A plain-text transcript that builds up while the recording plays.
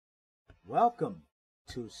Welcome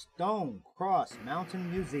to Stone Cross Mountain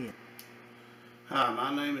Museum. Hi,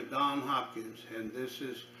 my name is Don Hopkins, and this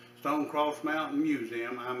is Stone Cross Mountain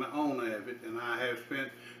Museum. I'm the owner of it, and I have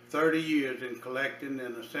spent 30 years in collecting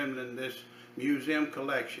and assembling this museum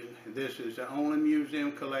collection. This is the only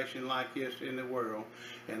museum collection like this in the world,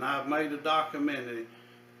 and I've made a documentary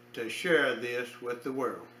to share this with the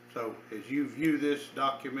world. So as you view this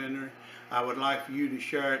documentary, I would like for you to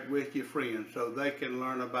share it with your friends so they can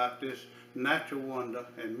learn about this natural wonder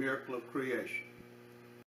and miracle of creation.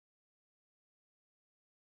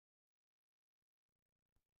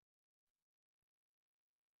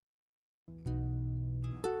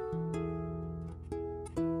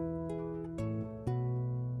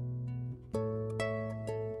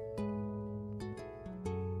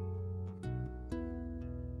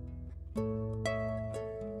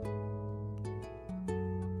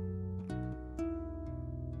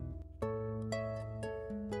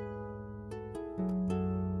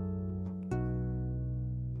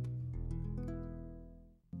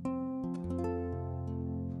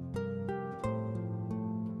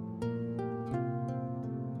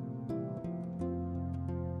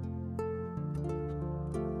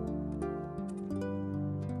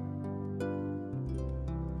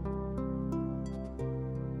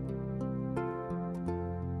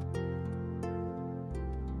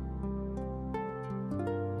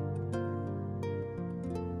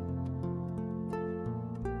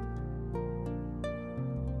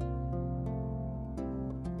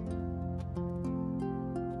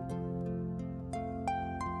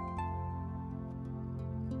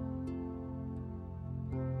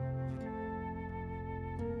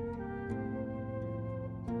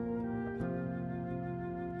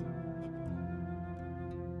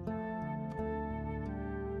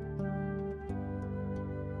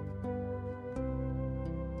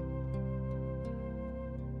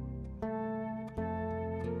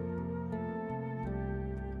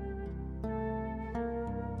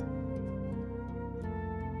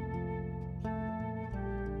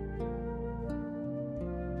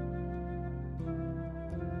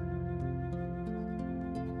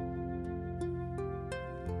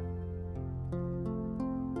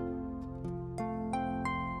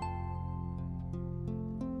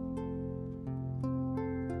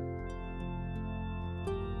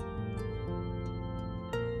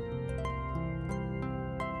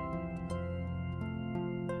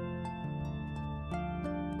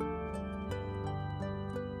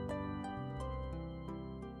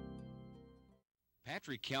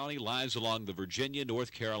 Patrick County lies along the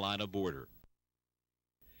Virginia-North Carolina border,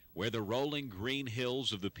 where the rolling green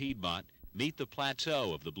hills of the Piedmont meet the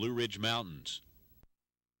plateau of the Blue Ridge Mountains.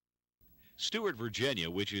 Stuart, Virginia,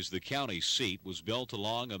 which is the county seat, was built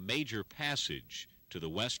along a major passage to the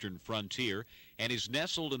western frontier and is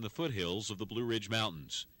nestled in the foothills of the Blue Ridge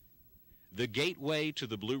Mountains. The gateway to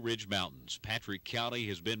the Blue Ridge Mountains, Patrick County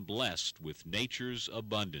has been blessed with nature's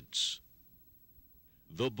abundance.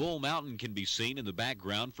 The Bull Mountain can be seen in the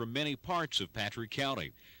background from many parts of Patrick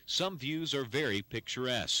County. Some views are very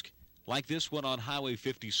picturesque, like this one on Highway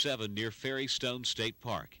 57 near Ferry Stone State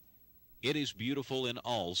Park. It is beautiful in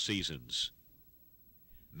all seasons.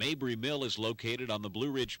 Mabry Mill is located on the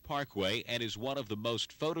Blue Ridge Parkway and is one of the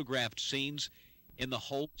most photographed scenes in the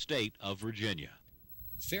whole state of Virginia.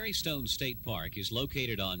 Ferry Stone State Park is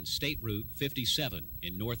located on State Route 57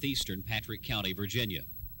 in northeastern Patrick County, Virginia.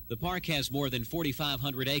 The park has more than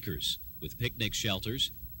 4,500 acres, with picnic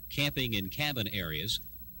shelters, camping and cabin areas,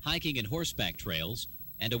 hiking and horseback trails,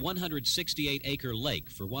 and a 168-acre lake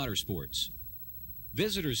for water sports.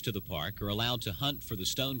 Visitors to the park are allowed to hunt for the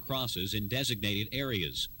stone crosses in designated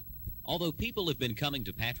areas. Although people have been coming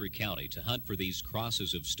to Patrick County to hunt for these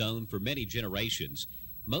crosses of stone for many generations,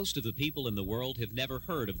 most of the people in the world have never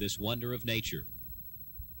heard of this wonder of nature.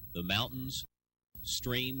 The mountains,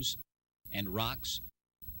 streams, and rocks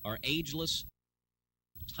are ageless,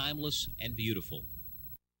 timeless, and beautiful.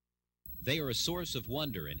 They are a source of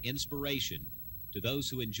wonder and inspiration to those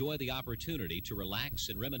who enjoy the opportunity to relax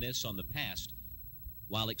and reminisce on the past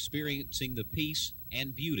while experiencing the peace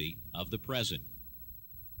and beauty of the present.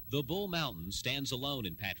 The Bull Mountain stands alone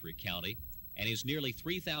in Patrick County and is nearly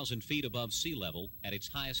 3,000 feet above sea level at its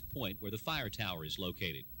highest point where the fire tower is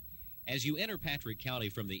located. As you enter Patrick County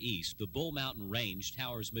from the east, the Bull Mountain Range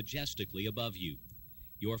towers majestically above you.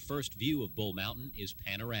 Your first view of Bull Mountain is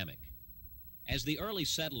panoramic. As the early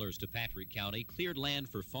settlers to Patrick County cleared land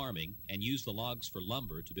for farming and used the logs for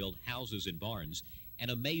lumber to build houses and barns,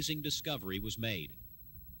 an amazing discovery was made.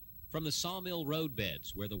 From the sawmill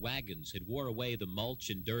roadbeds where the wagons had wore away the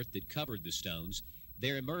mulch and dirt that covered the stones,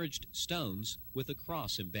 there emerged stones with a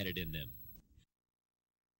cross embedded in them.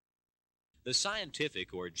 The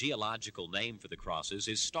scientific or geological name for the crosses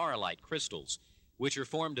is staurolite crystals, which are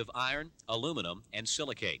formed of iron, aluminum, and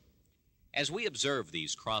silicate. As we observe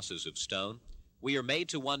these crosses of stone, we are made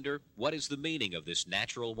to wonder, what is the meaning of this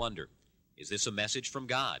natural wonder? Is this a message from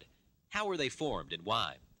God? How were they formed and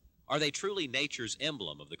why? Are they truly nature's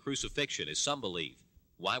emblem of the crucifixion, as some believe?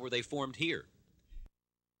 Why were they formed here?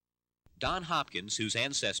 Don Hopkins, whose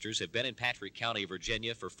ancestors have been in Patrick County,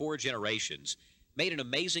 Virginia for 4 generations, made an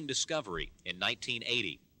amazing discovery in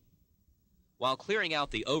 1980. While clearing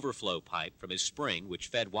out the overflow pipe from his spring, which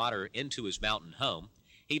fed water into his mountain home,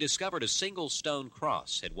 he discovered a single stone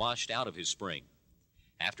cross had washed out of his spring.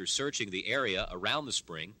 After searching the area around the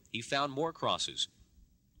spring, he found more crosses.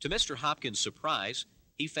 To Mr. Hopkins' surprise,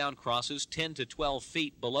 he found crosses 10 to 12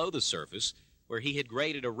 feet below the surface where he had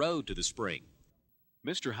graded a road to the spring.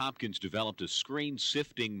 Mr. Hopkins developed a screen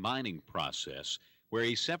sifting mining process where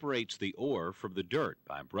he separates the ore from the dirt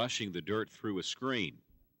by brushing the dirt through a screen.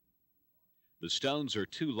 The stones are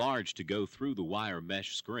too large to go through the wire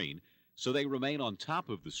mesh screen, so they remain on top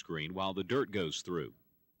of the screen while the dirt goes through.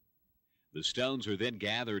 The stones are then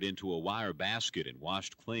gathered into a wire basket and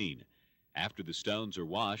washed clean. After the stones are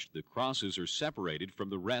washed, the crosses are separated from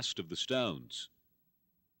the rest of the stones.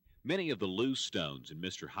 Many of the loose stones in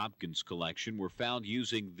Mr. Hopkins' collection were found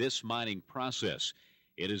using this mining process.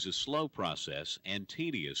 It is a slow process and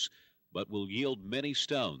tedious, but will yield many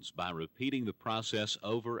stones by repeating the process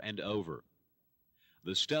over and over.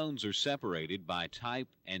 The stones are separated by type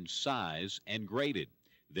and size and graded,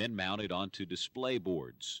 then mounted onto display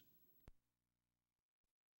boards.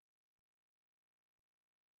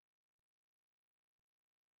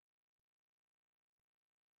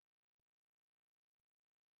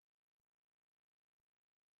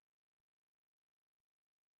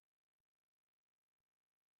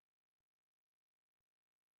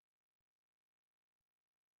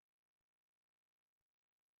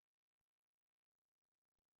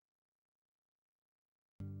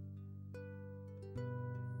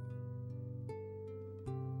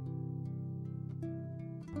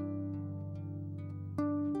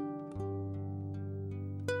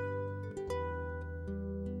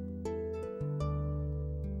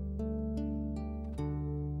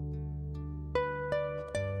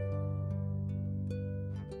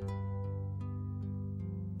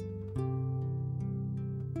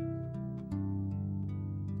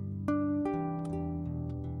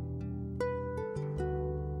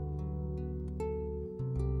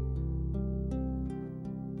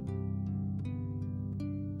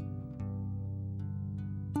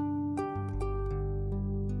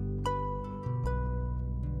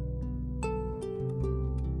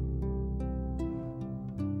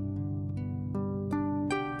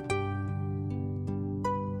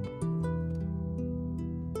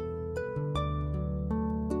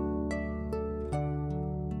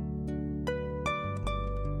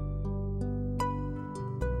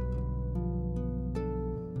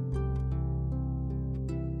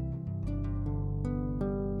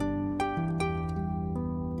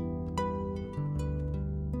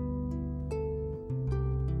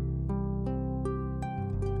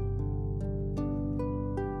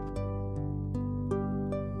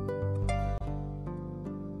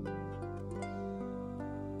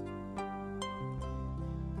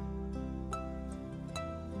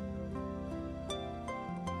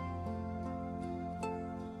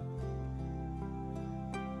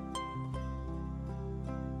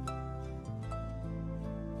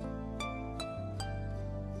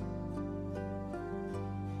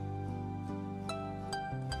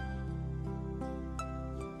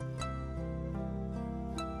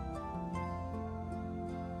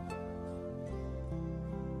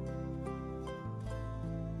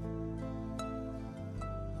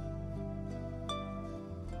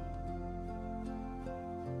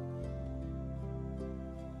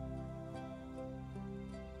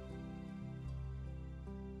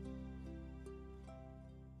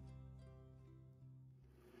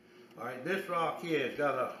 All right, this rock here has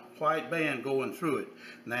got a white band going through it.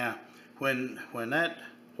 Now, when that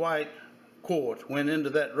white quartz went into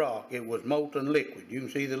that rock, it was molten liquid. You can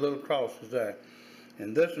see the little crosses there.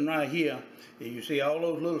 And this one right here, you see all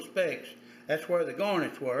those little specks, that's where the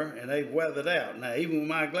garnets were, and they've weathered out. Now, even with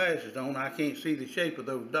my glasses on, I can't see the shape of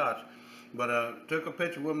those dots. But I took a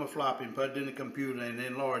picture with my floppy and put it in the computer and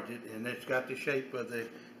enlarged it, and it's got the shape of the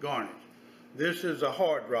garnets. This is a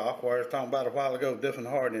hard rock, where I was talking about a while ago, different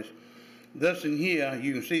hardness. This in here,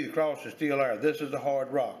 you can see the cross is still there. This is a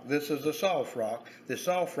hard rock. This is a soft rock. The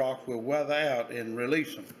soft rock will weather out and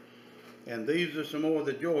release them. And these are some more of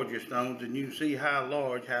the Georgia stones, and you can see how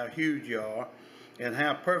large, how huge they are. and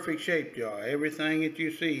how perfect shaped they are. Everything that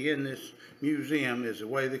you see in this museum is the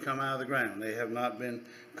way they come out of the ground. They have not been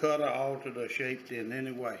cut or altered or shaped in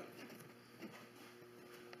any way.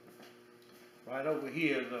 Right over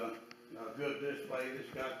here is a good display.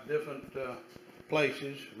 It's got different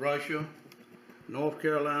places: Russia, North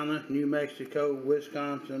Carolina, New Mexico,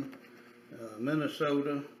 Wisconsin,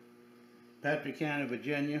 Minnesota, Patrick County,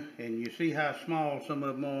 Virginia, and you see how small some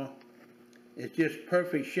of them are. It's just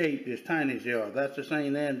perfect shape, as tiny as they are. That's the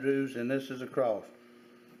St. Andrews, and this is a cross.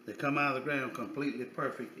 They come out of the ground completely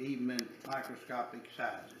perfect, even in microscopic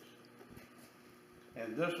sizes.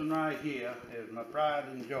 And this one right here is my pride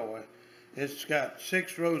and joy. It's got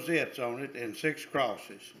 6 rosettes on it and 6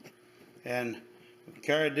 crosses. And we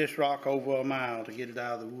carried this rock over a mile to get it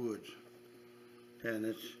out of the woods.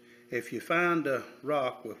 And if you find a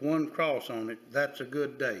rock with 1 cross on it, that's a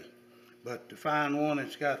good day. But to find one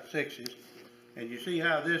that's got 6s, and you see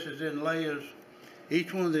how this is in layers.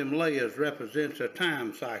 Each one of them layers represents a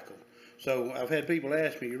time cycle. So I've had people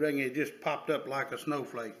ask me, you reckon it just popped up like a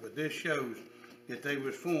snowflake? But this shows that they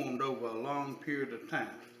was formed over a long period of time.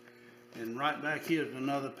 And right back here is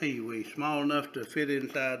another peewee, small enough to fit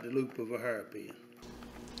inside the loop of a hairpin.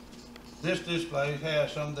 This display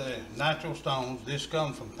has some of the natural stones. This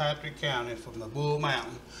comes from Patrick County, from the Bull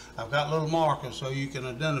Mountain. I've got little markers so you can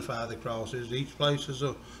identify the crosses. Each place is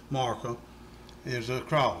a marker, is a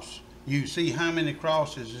cross. You see how many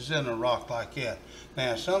crosses is in a rock like that.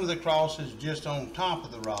 Now, some of the crosses just on top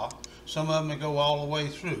of the rock, some of them go all the way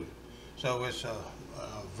through. So it's a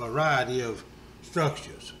variety of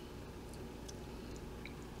structures.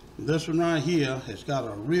 This one right here, it's got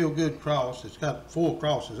a real good cross. It's got 4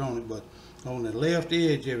 crosses on it, but on the left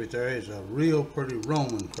edge of it there is a real pretty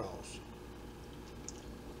Roman cross.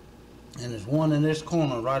 And there's one in this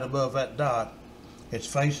corner right above that dot. It's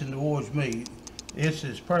facing towards me. It's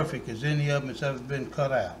as perfect as any of them that's ever been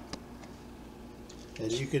cut out.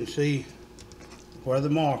 And you can see where the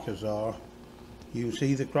markers are. You can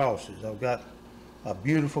see the crosses. I've got a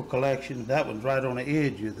beautiful collection. That one's right on the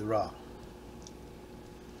edge of the rock.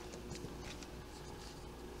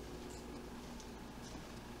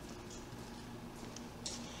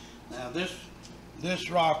 Now this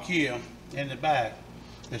rock here in the back,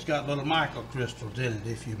 it's got little microcrystals in it.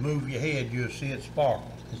 If you move your head, you'll see it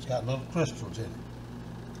sparkle. It's got little crystals in it.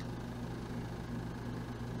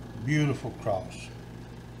 Beautiful cross.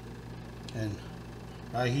 And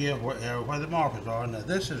right here where the markers are. Now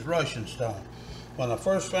this is Russian stone. When I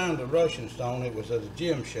first found the Russian stone, it was at a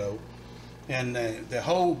gem show, and the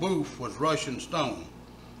whole booth was Russian stone.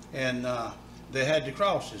 And they had the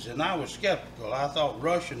crosses, and I was skeptical. I thought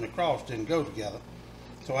Russian and the cross didn't go together.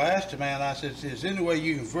 So I asked the man, I said, is there any way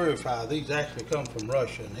you can verify these actually come from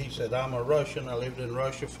Russia? And he said, I'm a Russian. I lived in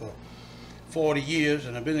Russia for 40 years,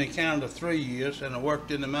 and I've been in Canada 3 years, and I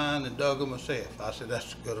worked in the mine and dug them myself. I said,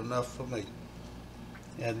 that's good enough for me.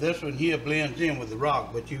 And this one here blends in with the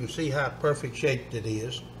rock, but you can see how perfect shaped it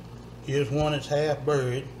is. Here's one that's half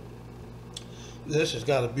buried. This has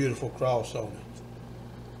got a beautiful cross on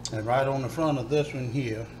it. And right on the front of this one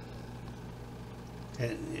here,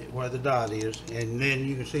 and where the dot is, and then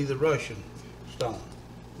you can see the Russian stone.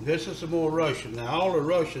 This is some more Russian. Now all the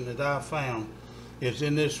Russian that I found is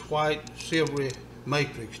in this white silvery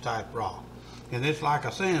matrix type rock, and it's like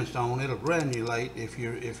a sandstone. It'll granulate if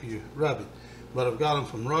you rub it. But I've got them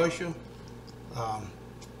from Russia,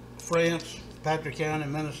 France, Patrick County,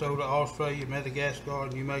 Minnesota, Australia, Madagascar,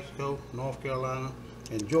 New Mexico, North Carolina,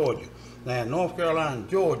 and Georgia. Now in North Carolina and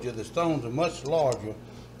Georgia, the stones are much larger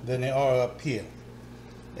than they are up here.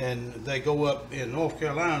 And they go up, in North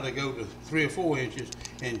Carolina they go to 3 or 4 inches,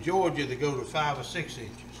 in Georgia they go to 5 or 6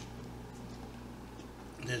 inches.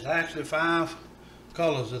 There's actually 5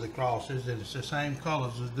 colors of the crosses, and it's the same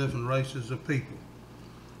colors as different races of people.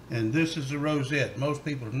 And this is a rosette. Most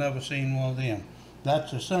people have never seen one of them.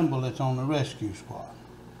 That's a symbol that's on the rescue squad.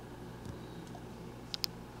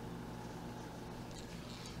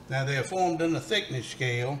 Now they're formed in a thickness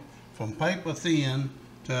scale from paper thin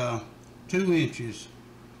to 2 inches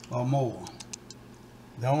or more.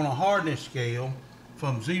 They're on a hardness scale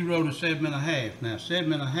from 0 to 7.5. Now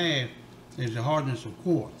 7.5 is the hardness of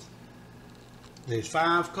quartz. There's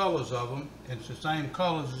 5 colors of them, and it's the same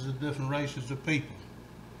colors as the different races of people.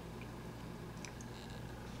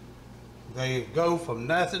 They go from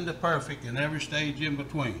nothing to perfect in every stage in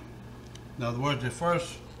between. In other words, the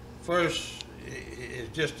first is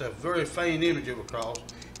just a very faint image of a cross,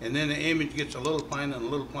 and then the image gets a little plainer and a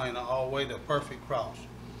little plainer all the way to a perfect cross.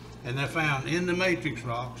 And they're found in the matrix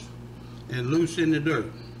rocks and loose in the dirt.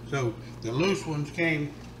 So the loose ones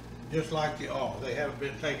came just like they are. They haven't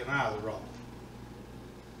been taken out of the rock.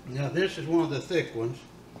 Now this is one of the thick ones.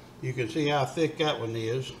 You can see how thick that one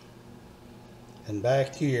is, and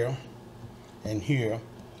back here and here.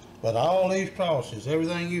 But all these crosses,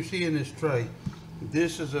 everything you see in this tray,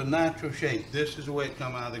 this is a natural shape. This is the way it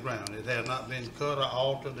come out of the ground. It has not been cut or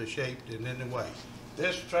altered or shaped in any way.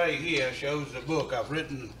 This tray here shows the book. I've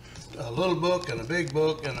written a little book and a big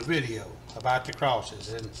book and a video about the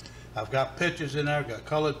crosses, and I've got pictures in there, I've got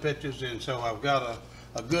colored pictures, and so I've got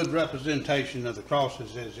a good representation of the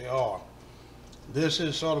crosses as they are. This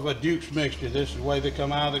is sort of a Duke's mixture. This is the way they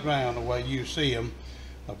come out of the ground, the way you see them.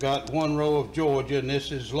 I've got one row of Georgia, and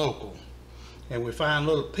this is local. And we find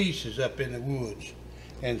little pieces up in the woods.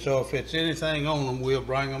 And so if it's anything on them, we'll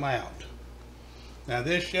bring them out. Now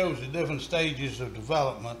this shows the different stages of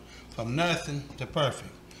development from nothing to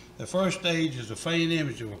perfect. The first stage is a faint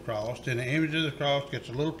image of a cross, then the image of the cross gets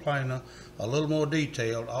a little plainer, a little more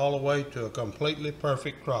detailed, all the way to a completely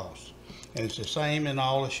perfect cross. And it's the same in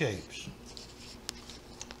all the shapes.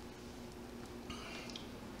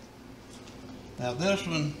 Now this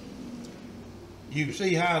one, you can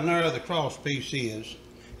see how narrow the cross piece is.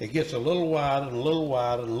 It gets a little wider and a little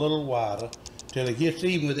wider and a little wider till it gets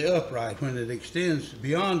even with the upright. When it extends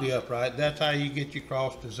beyond the upright, that's how you get your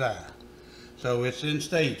cross design. So it's in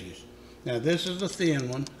stages. Now this is the thin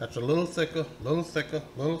one. That's a little thicker, little thicker,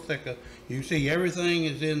 little thicker. You see everything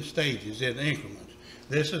is in stages, in increments.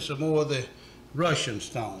 This is some more of the Russian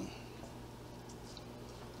stone.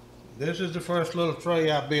 This is the first little tray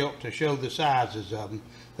I built to show the sizes of them.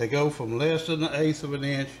 They go from less than 1/8 of an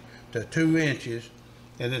inch to 2 inches,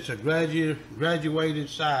 and it's a graduated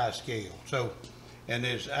size scale. So, and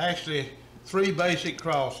there's actually 3 basic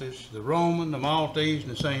crosses: the Roman, the Maltese,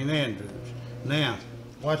 and the St. Andrews. Now,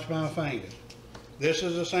 watch my fingers. This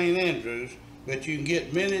is a St. Andrews, but you can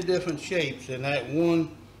get many different shapes in that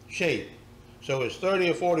one shape. So it's 30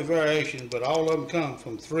 or 40 variations, but all of them come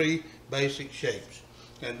from 3 basic shapes.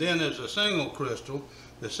 And then there's a single crystal.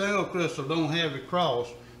 The single crystal don't have a cross,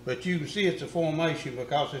 but you can see it's a formation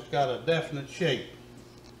because it's got a definite shape.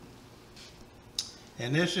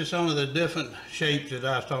 And this is some of the different shapes that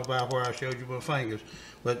I was talking about where I showed you my fingers.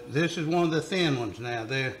 But this is one of the thin ones now.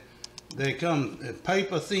 They come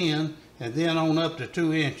paper thin and then on up to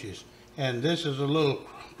 2 inches. And this is a little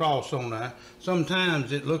cross on there.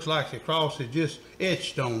 Sometimes it looks like the cross is just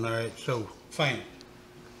etched on there. It's so faint.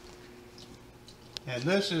 And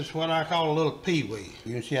this is what I call a little peewee.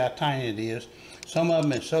 You can see how tiny it is. Some of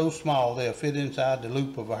them are so small they'll fit inside the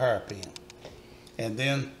loop of a hairpin. And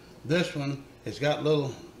then this one has got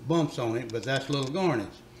little bumps on it, but that's little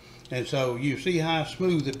garnets. And so you see how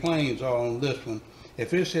smooth the planes are on this one.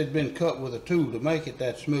 If this had been cut with a tool to make it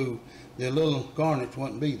that smooth, the little garnets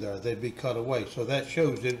wouldn't be there. They'd be cut away. So that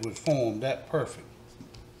shows it was formed that perfect.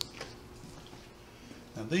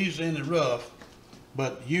 Now these are in the rough,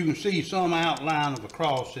 but you can see some outline of a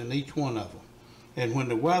cross in each one of them. And when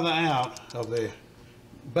the weather out of the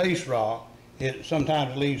base rock, it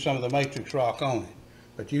sometimes leaves some of the matrix rock on it.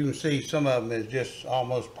 But you can see some of them is just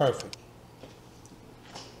almost perfect.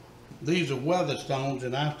 These are weather stones,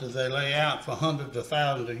 and after they lay out for hundreds of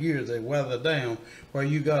thousands of years, they weather down where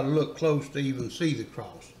you got to look close to even see the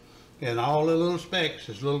cross. And all the little specks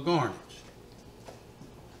is little garnets.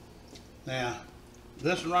 Now,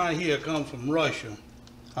 this one right here comes from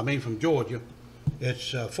from Georgia.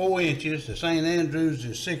 It's 4 inches. The St. Andrews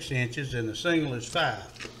is 6 inches, and the single is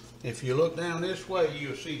 5. If you look down this way,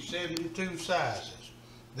 you'll see 72 sizes.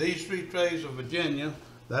 These 3 trays are Virginia,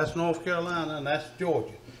 that's North Carolina, and that's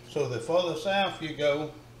Georgia. So the further south you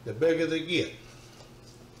go, the bigger they get.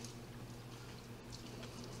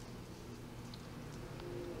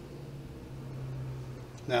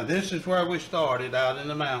 Now this is where we started, out in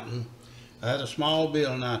the mountain. I had a small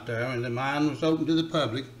building out there, and the mine was open to the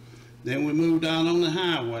public. Then we moved down on the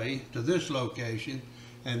highway to this location,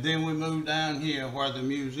 and then we moved down here where the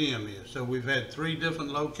museum is. So we've had 3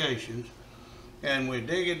 different locations, and we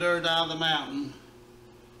dig the dirt out of the mountain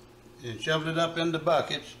and shoved it up into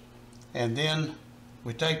buckets, and then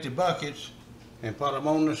we take the buckets and put them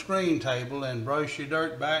on the screen table and brush the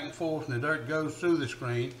dirt back and forth, and the dirt goes through the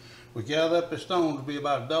screen. We gather up the stones to be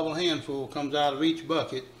about a double handful comes out of each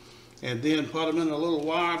bucket, and then put them in a little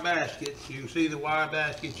wire basket. You can see the wire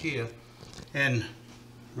baskets here, and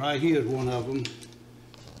right here is one of them.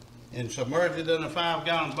 And submerge it in a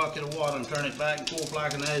 5-gallon bucket of water and turn it back and forth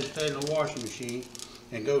like an agitated washing machine,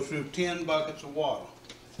 and go through 10 buckets of water.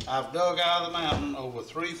 I've dug out of the mountain over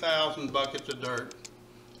 3,000 buckets of dirt.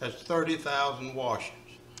 That's 30,000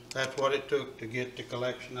 washings. That's what it took to get the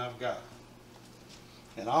collection I've got.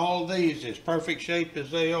 And all these, as perfect shape as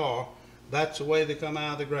they are, that's the way they come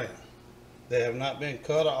out of the ground. They have not been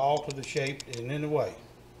cut or altered or shaped in any way.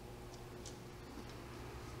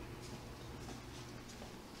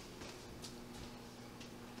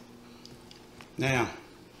 Now,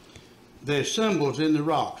 there's symbols in the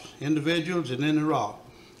rocks, individuals and in the rock,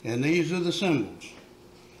 and these are the symbols.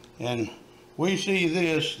 And we see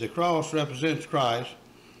this, the cross represents Christ,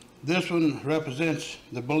 this one represents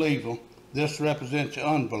the believer, this represents the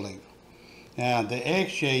unbeliever. Now, the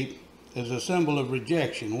X shape is a symbol of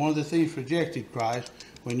rejection. One of the thieves rejected Christ.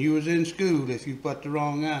 When you was in school, if you put the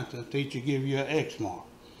wrong answer, the teacher give you an X mark.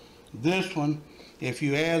 This one, if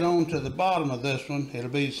you add on to the bottom of this one,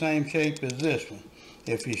 it'll be the same shape as this one.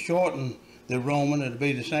 If you shorten the Roman, it'll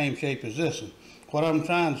be the same shape as this one. What I'm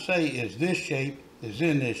trying to say is this shape is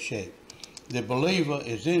in this shape. The believer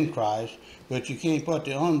is in Christ, but you can't put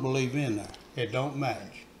the unbeliever in there. It don't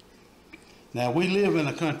match. Now, we live in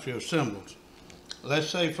a country of symbols. Let's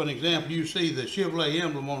say, for an example, you see the Chevrolet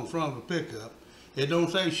emblem on the front of a pickup. It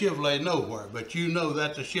don't say Chevrolet nowhere, but you know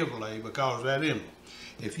that's a Chevrolet because of that emblem.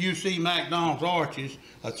 If you see McDonald's arches,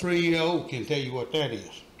 a 3-year-old can tell you what that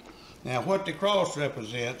is. Now, what the cross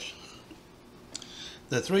represents,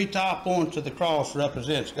 the three top points of the cross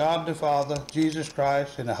represents God the Father, Jesus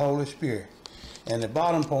Christ, and the Holy Spirit. And the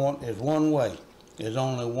bottom point is one way. There's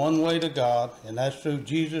only one way to God, and that's through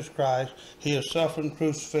Jesus Christ, His suffering,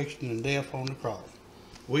 crucifixion, and death on the cross.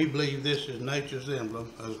 We believe this is nature's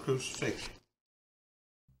emblem of the crucifixion.